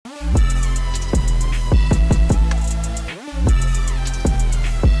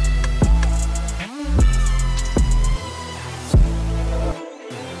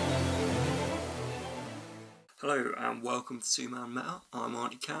welcome to TMM Meta. I'm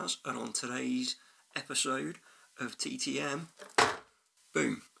Aunty Kaz, and on today's episode of TTM,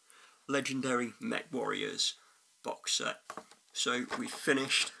 boom, Legendary Mechwarriors box set. So we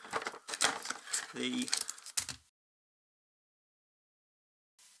finished the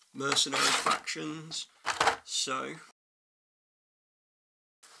mercenary factions, so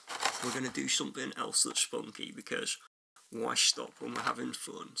we're going to do something else that's funky, because why stop when we're having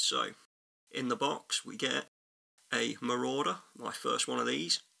fun? So in the box we get a Marauder, my first one of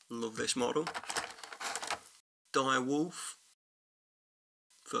these, love this model. Dire Wolf,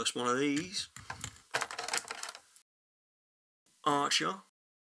 first one of these. Archer,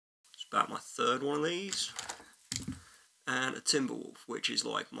 it's about my third one of these. And a Timberwolf, which is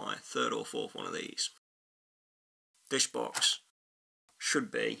like my third or fourth one of these. This box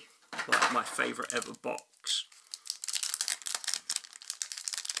should be like my favourite ever box.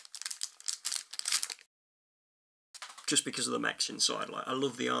 Just because of the mechs inside. Like, I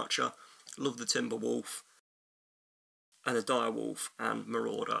love the Archer, love the Timberwolf, and the Dire Wolf and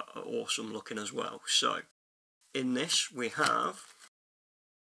Marauder are awesome looking as well. So, in this we have,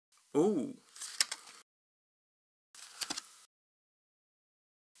 ooh,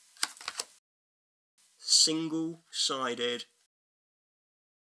 single-sided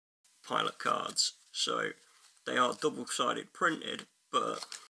pilot cards. So, they are double-sided printed, but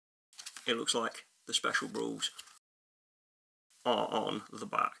it looks like the special rules are on the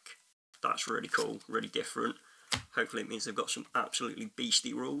back. That's really cool, really different. Hopefully it means they've got some absolutely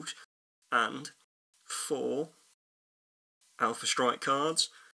beastly rules. And 4 Alpha Strike cards,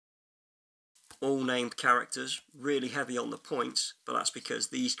 all named characters, really heavy on the points, but that's because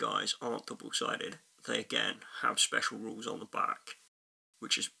these guys aren't double-sided. They again have special rules on the back,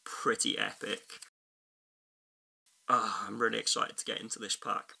 which is pretty epic. I'm really excited to get into this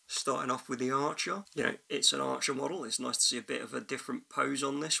pack. Starting off with the Archer. You know, it's an Archer model. It's nice to see a bit of a different pose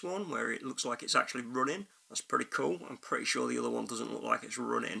on this one, where it looks like it's actually running. That's pretty cool. I'm pretty sure the other one doesn't look like it's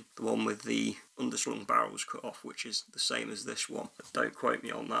running. The one with the underslung barrels cut off, which is the same as this one. But don't quote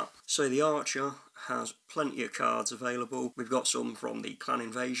me on that. So the Archer has plenty of cards available. We've got some from the Clan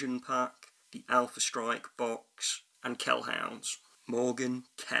Invasion pack, the Alpha Strike box, and Kellhounds. Morgan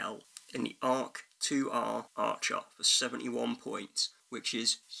Kell in the Arc 2R Archer for 71 points, which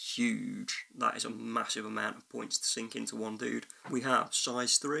is huge. That is a massive amount of points to sink into one dude. We have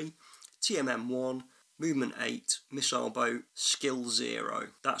size 3, TMM 1, movement 8, missile boat, skill 0.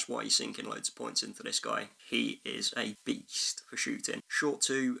 That's why you're sinking loads of points into this guy. He is a beast for shooting. Short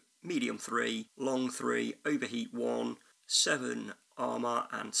 2, medium 3, long 3, overheat 1, 7 armour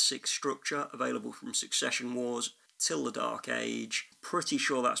and 6 structure, available from Succession Wars till the Dark Age. Pretty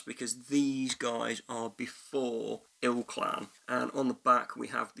sure that's because these guys are before Ill Clan. And on the back we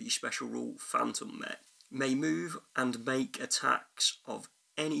have the special rule Phantom Mech. May move and make attacks of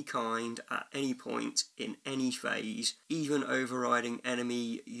any kind at any point in any phase, even overriding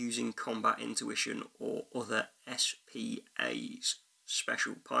enemy using combat intuition or other SPAs,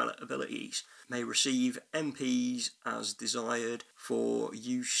 special pilot abilities. May receive MPs as desired for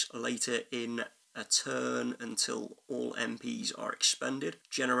use later in a turn until all MPs are expended.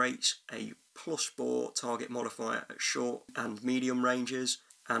 Generates a +4 target modifier at short and medium ranges,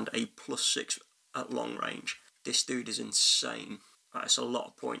 and a +6 at long range. This dude is insane. It's a lot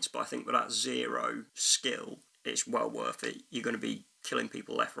of points, but I think with that 0 skill, it's well worth it. You're going to be killing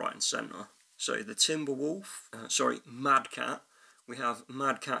people left, right and centre. So the Timberwolf, Mad Cat. We have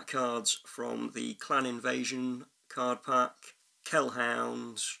Mad Cat cards from the Clan Invasion card pack,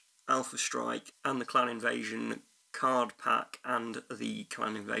 Kellhounds, Alpha Strike, and the Clan Invasion card pack and the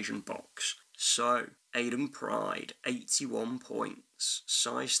Clan Invasion box. So, Aiden Pride, 81 points,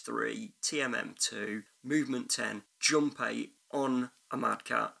 size 3, TMM 2, movement 10, jump 8 on a Mad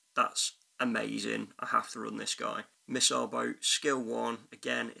Cat. That's amazing. I have to run this guy. Missile boat, skill 1,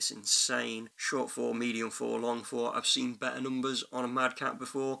 again, it's insane. Short 4, medium 4, long 4. I've seen better numbers on a Mad Cat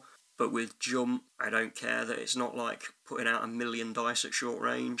before, but with jump, I don't care that it's not like putting out 1,000,000 dice at short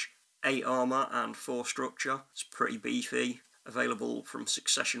range. 8 armour and 4 structure. It's pretty beefy. Available from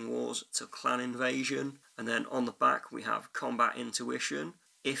Succession Wars to Clan Invasion. And then on the back we have Combat Intuition.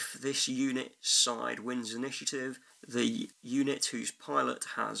 If this unit side wins initiative, the unit whose pilot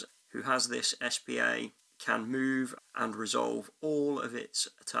who has this SPA can move and resolve all of its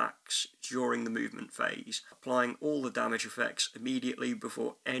attacks during the movement phase, applying all the damage effects immediately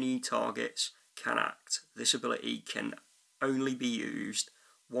before any targets can act. This ability can only be used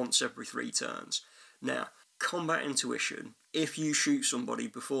once every 3 turns. Now, Combat Intuition, if you shoot somebody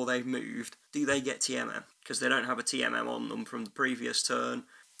before they've moved, do they get TMM? Because they don't have a TMM on them from the previous turn.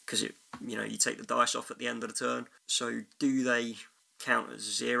 because you take the dice off at the end of the turn. So do they count as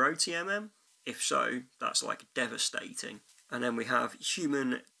 0 TMM? If so, that's like devastating. And then we have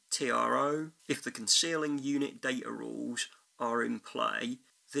human TRO. If the concealing unit data rules are in play,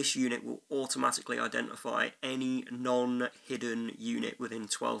 this unit will automatically identify any non-hidden unit within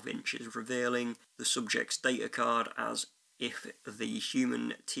 12 inches, revealing the subject's data card as if the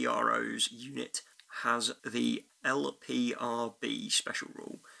human TRO's unit has the LPRB special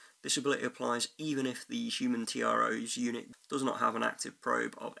rule. This ability applies even if the human TRO's unit does not have an active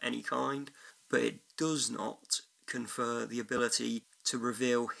probe of any kind, but it does not confer the ability to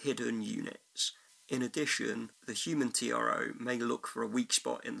reveal hidden units. In addition, the human TRO may look for a weak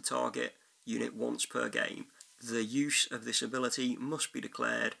spot in the target unit once per game. The use of this ability must be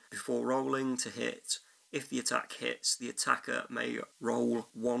declared before rolling to hit. If the attack hits, the attacker may roll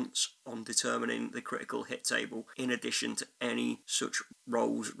once on determining the critical hit table, in addition to any such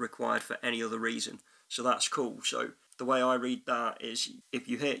rolls required for any other reason. So that's cool. So the way I read that is, if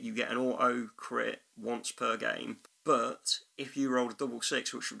you hit, you get an auto crit once per game. But if you rolled a double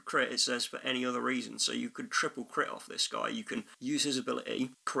 6, which would crit, it says for any other reason. So you could triple crit off this guy. You can use his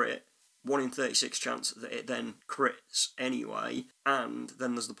ability, crit, 1 in 36 chance that it then crits anyway, and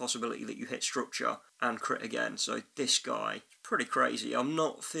then there's the possibility that you hit structure and crit again. So this guy, pretty crazy. I'm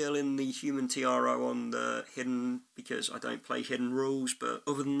not feeling the human TRO on the hidden because I don't play hidden rules, but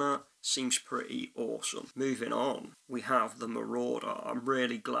other than that, seems pretty awesome. Moving on, we have the Marauder. I'm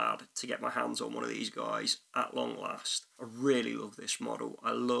really glad to get my hands on one of these guys at long last. I really love this model.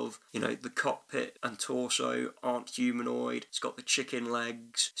 I love, the cockpit and torso aren't humanoid. It's got the chicken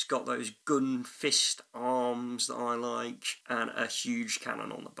legs. It's got those gun fist arms that I like, and a huge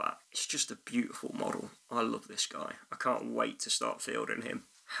cannon on the back. It's just a beautiful model. I love this guy. I can't wait to start fielding him.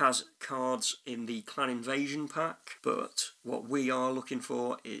 Has cards in the Clan Invasion pack, but what we are looking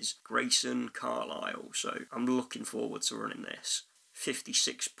for is Grayson Carlisle, so I'm looking forward to running this.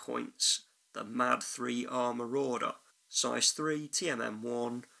 56 points, the Mad 3R Marauder. Size 3, TMM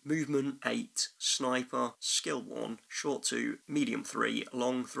 1, Movement 8, Sniper, Skill 1, Short 2, Medium 3,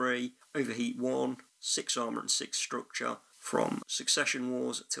 Long 3, Overheat 1, 6 Armour and 6 Structure. From Succession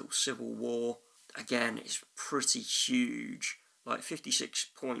Wars till Civil War. Again, it's pretty huge. Like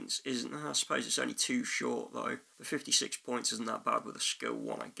 56 points isn't, I suppose it's only too short though, but 56 points isn't that bad with a skill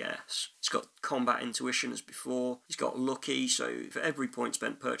 1, I guess. It's got combat intuition as before, he's got lucky, so for every point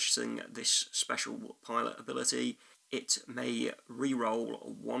spent purchasing this special pilot ability, it may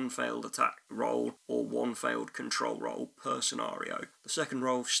re-roll 1 failed attack roll or 1 failed control roll per scenario. The second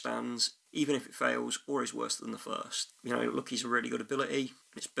roll stands even if it fails or is worse than the first. Lucky's a really good ability,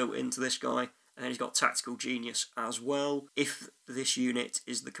 it's built into this guy. And then he's got Tactical Genius as well. If this unit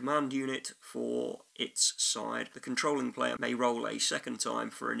is the command unit for its side, the controlling player may roll a second time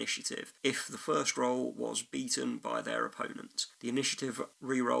for initiative if the first roll was beaten by their opponent. The initiative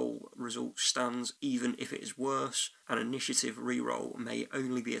reroll result stands even if it is worse. An initiative reroll may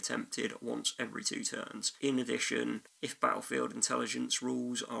only be attempted once every 2 turns. In addition, if battlefield intelligence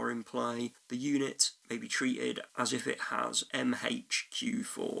rules are in play, the unit may be treated as if it has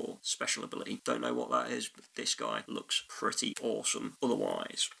MHQ4 special ability. Don't know what that is, but this guy looks pretty awesome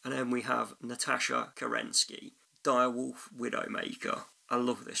otherwise. And then we have Natasha Kerensky, Direwolf Widowmaker. I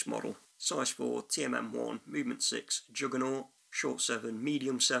love this model. Size 4, TMM 1, Movement 6, Juggernaut. Short 7,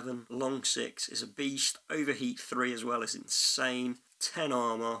 Medium 7, Long 6 is a beast. Overheat 3 as well is insane. 10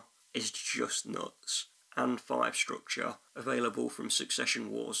 armour is just nuts. And 5 structure. Available from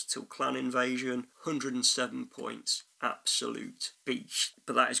Succession Wars till Clan Invasion. 107 points. Absolute beast.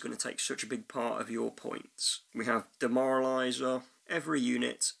 But that is going to take such a big part of your points. We have Demoralizer. Every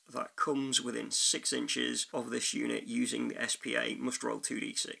unit that comes within 6 inches of this unit using the SPA must roll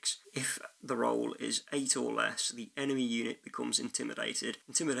 2d6. If the roll is 8 or less, the enemy unit becomes intimidated.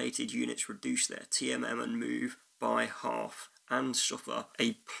 Intimidated units reduce their TMM and move by half and suffer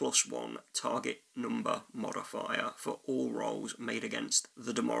a +1 target number modifier for all rolls made against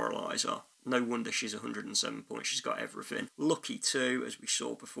the Demoralizer. No wonder she's 107 points, she's got everything. Lucky 2, as we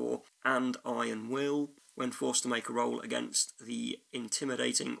saw before, and Iron Will. When forced to make a roll against the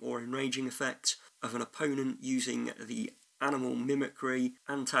intimidating or enraging effects of an opponent using the Animal Mimicry,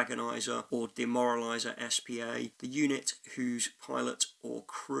 Antagonizer or Demoralizer SPA, the unit whose pilot or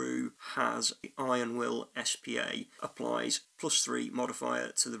crew has the Iron Will SPA applies +3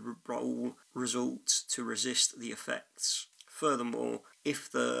 modifier to the roll result to resist the effects. Furthermore,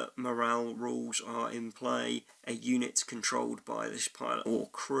 if the morale rules are in play, a unit controlled by this pilot or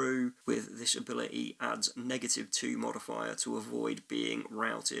crew with this ability adds -2 modifier to avoid being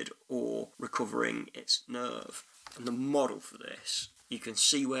routed or recovering its nerve. And the model for this, You can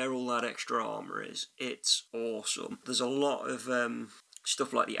see where all that extra armour is. It's awesome. There's a lot of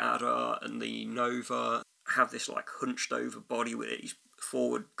stuff like the Adar and the Nova have this like hunched over body with these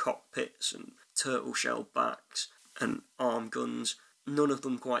forward cockpits and turtle shell backs and arm guns. None of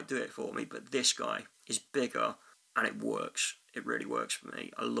them quite do it for me, but this guy is bigger and it works. It really works for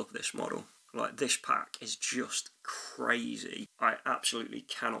me. I love this model. Like, this pack is just crazy. I absolutely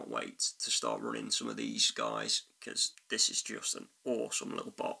cannot wait to start running some of these guys, because this is just an awesome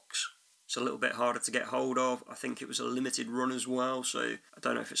little box. It's a little bit harder to get hold of. I think it was a limited run as well, so I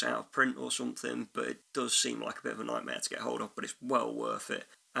don't know if it's out of print or something, but it does seem like a bit of a nightmare to get hold of, but it's well worth it.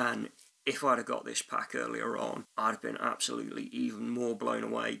 And if I'd have got this pack earlier on, I'd have been absolutely even more blown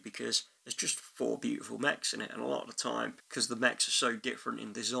away, because there's just 4 beautiful mechs in it, and a lot of the time, because the mechs are so different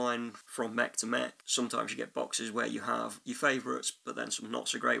in design from mech to mech, sometimes you get boxes where you have your favourites, but then some not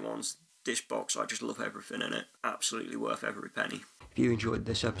so great ones. This box, I just love everything in it. Absolutely worth every penny. If you enjoyed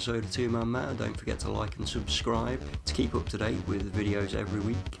this episode of TMM Ep, don't forget to like and subscribe to keep up to date with videos every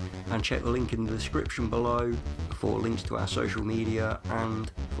week, and check the link in the description below for links to our social media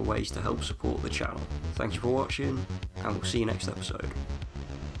and for ways to help support the channel. Thank you for watching, and we'll see you next episode.